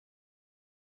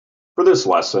For this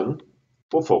lesson,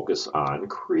 we'll focus on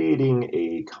creating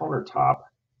a countertop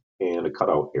and a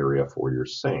cutout area for your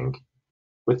sink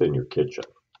within your kitchen.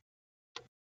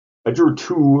 I drew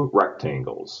two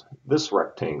rectangles. This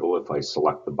rectangle, if I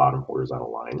select the bottom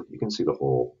horizontal line, you can see the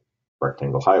whole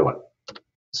rectangle highlight.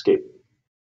 Escape.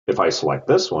 If I select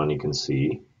this one, you can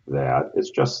see that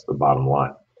it's just the bottom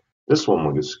line. This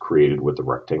one was created with the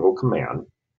rectangle command.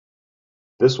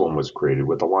 This one was created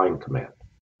with the line command.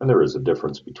 And there is a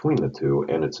difference between the two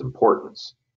and its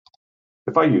importance.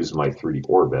 If I use my 3D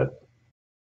orbit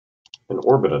and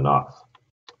orbit enough,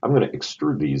 I'm going to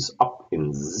extrude these up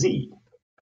in Z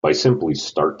by simply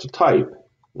start to type,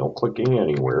 no clicking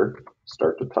anywhere,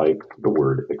 start to type the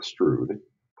word extrude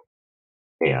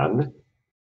and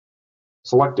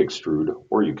select extrude,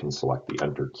 or you can select the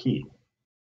enter key.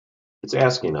 It's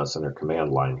asking us in our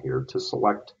command line here to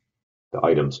select the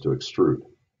items to extrude.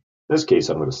 In this case,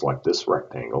 I'm going to select this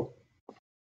rectangle.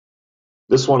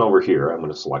 This one over here, I'm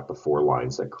going to select the 4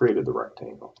 lines that created the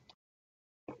rectangle.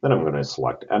 Then I'm going to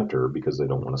select enter because I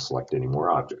don't want to select any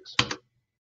more objects.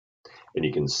 And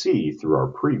you can see through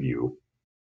our preview,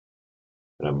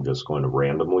 and I'm just going to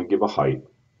randomly give a height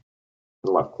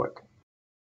and left click,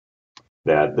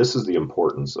 that this is the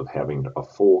importance of having a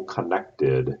full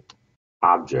connected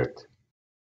object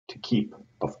to keep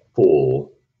a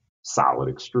full solid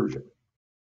extrusion.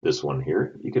 This one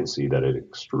here, you can see that it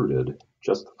extruded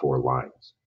just the 4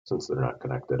 lines since they're not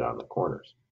connected on the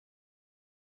corners.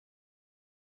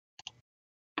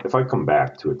 If I come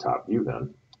back to a top view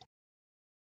then,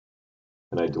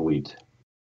 and I delete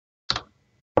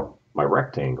my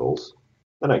rectangles,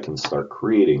 then I can start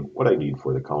creating what I need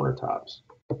for the countertops.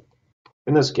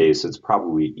 In this case, it's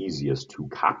probably easiest to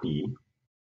copy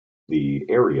the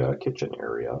area, kitchen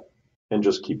area, and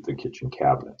just keep the kitchen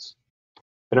cabinets.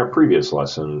 In our previous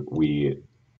lesson, we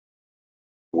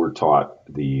were taught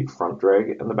the front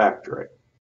drag and the back drag.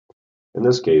 In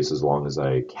this case, as long as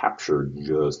I captured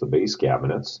just the base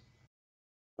cabinets,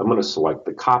 I'm going to select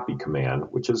the copy command,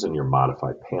 which is in your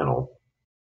modified panel,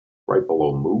 right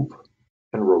below move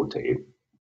and rotate,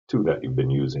 two that you've been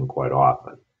using quite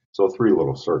often. So 3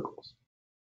 little circles.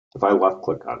 If I left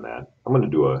click on that, I'm going to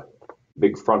do a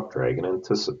big front drag and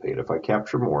anticipate. If I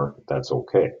capture more, that's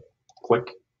okay. Click,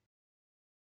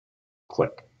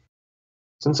 click.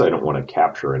 Since I don't want to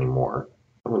capture anymore,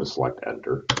 I'm going to select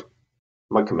enter.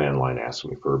 My command line asks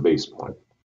me for a base point.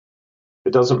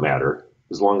 It doesn't matter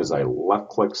as long as I left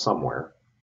click somewhere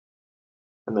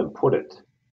and then put it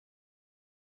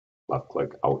left click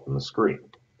out in the screen.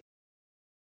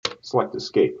 Select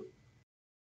escape.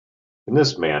 In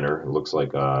this manner, it looks like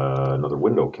another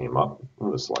window came up. I'm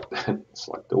going to select that,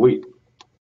 select delete.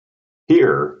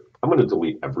 Here, I'm going to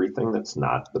delete everything that's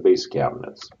not the base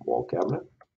cabinets. Wall cabinet,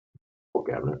 wall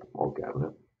cabinet, wall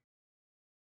cabinet.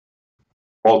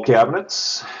 Wall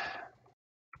cabinets,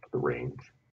 the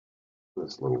range,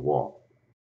 this little wall.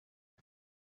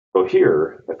 So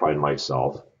here, I find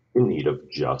myself in need of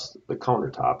just the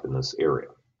countertop in this area.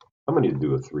 I'm going to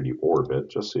do a 3D orbit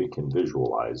just so you can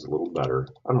visualize a little better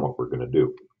on what we're going to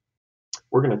do.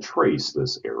 We're going to trace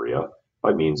this area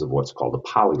by means of what's called a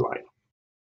polyline.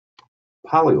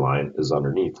 Polyline is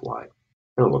underneath line,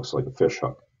 and it looks like a fish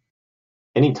hook.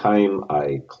 Anytime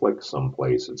I click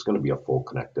someplace, it's going to be a full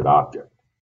connected object.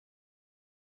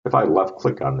 If I left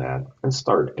click on that and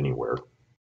start anywhere,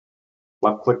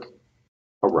 left click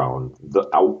around the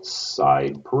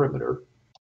outside perimeter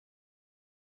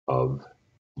of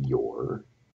your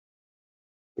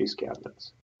base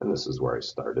cabinets. And this is where I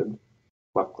started.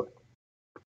 Left click.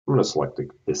 I'm going to select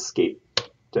escape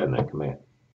to end that command.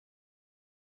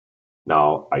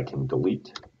 Now I can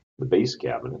delete the base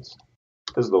cabinets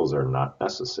as those are not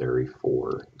necessary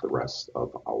for the rest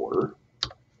of our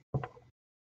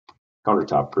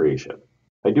countertop creation.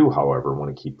 I do, however,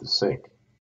 want to keep the sink.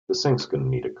 The sink's going to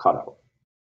need a cutout.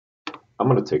 I'm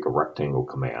going to take a rectangle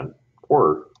command,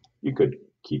 or you could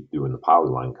keep doing the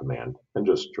polyline command and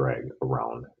just drag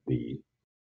around the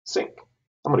sink.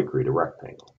 I'm going to create a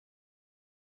rectangle.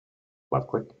 Left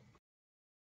click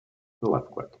and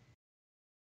left click.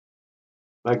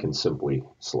 I can simply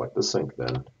select the sink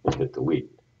then and hit delete.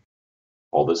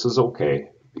 All this is okay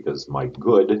because my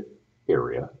good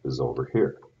area is over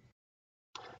here.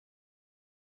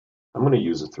 I'm going to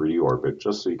use a 3D orbit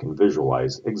just so you can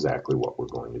visualize exactly what we're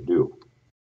going to do.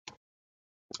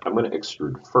 I'm going to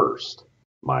extrude first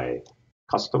my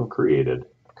custom created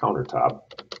countertop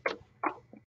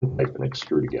and type and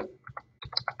extrude again.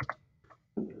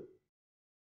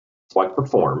 Select the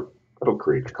form, it'll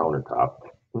create your countertop,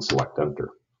 and select enter.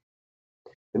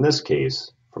 In this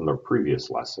case, from the previous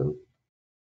lesson,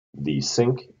 the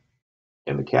sink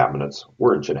and the cabinets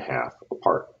were 1.5 inches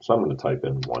apart. So I'm going to type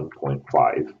in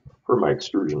 1.5 for my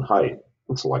extrusion height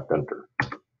and select enter.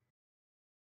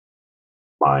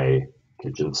 My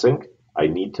kitchen sink, I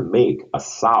need to make a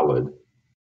solid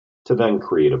to then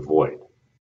create a void.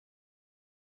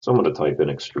 So I'm going to type in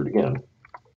extrude again,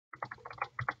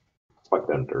 select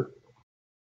enter,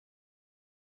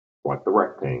 select the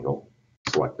rectangle,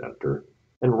 select enter,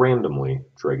 and randomly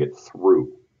drag it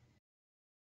through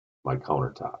my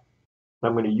countertop.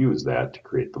 I'm going to use that to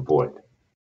create the void.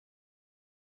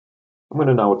 I'm going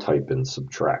to now type in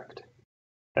subtract,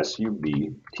 S-U-B-T-R-A-C-T,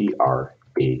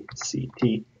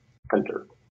 enter.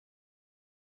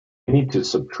 I need to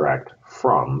subtract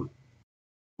from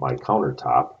my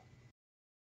countertop,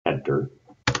 enter,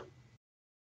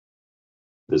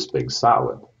 this big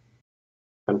solid,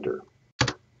 enter.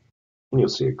 And you'll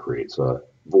see it creates a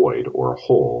void or a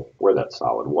hole where that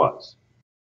solid was.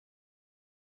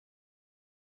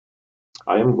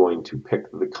 I am going to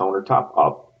pick the countertop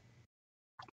up,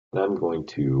 and I'm going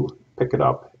to pick it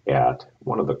up at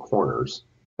one of the corners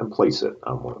and place it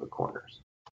on one of the corners.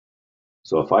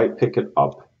 So if I pick it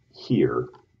up here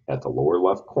at the lower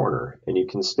left corner, and you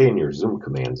can stay in your zoom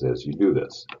commands as you do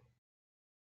this,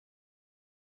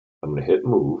 I'm going to hit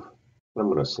move, and I'm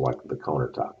going to select the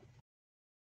countertop.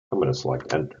 I'm going to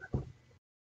select enter.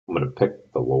 I'm going to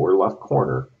pick the lower left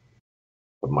corner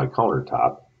of my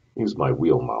countertop, use my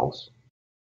wheel mouse.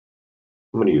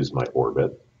 I'm going to use my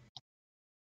orbit,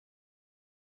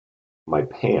 my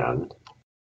pan,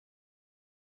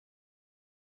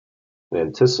 and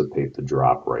anticipate the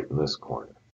drop right in this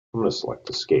corner. I'm going to select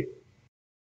escape.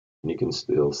 And you can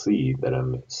still see that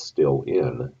I'm still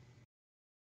in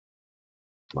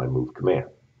my move command.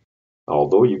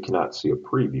 Although you cannot see a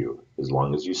preview, as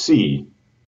long as you see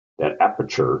that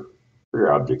aperture for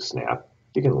your object snap,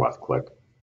 you can left click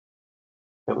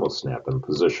and it will snap in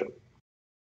position.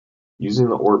 Using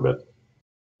the orbit,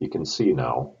 you can see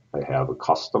now I have a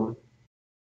custom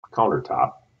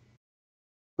countertop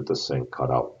with the sink cut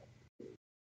out.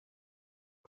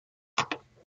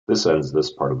 This ends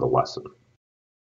this part of the lesson.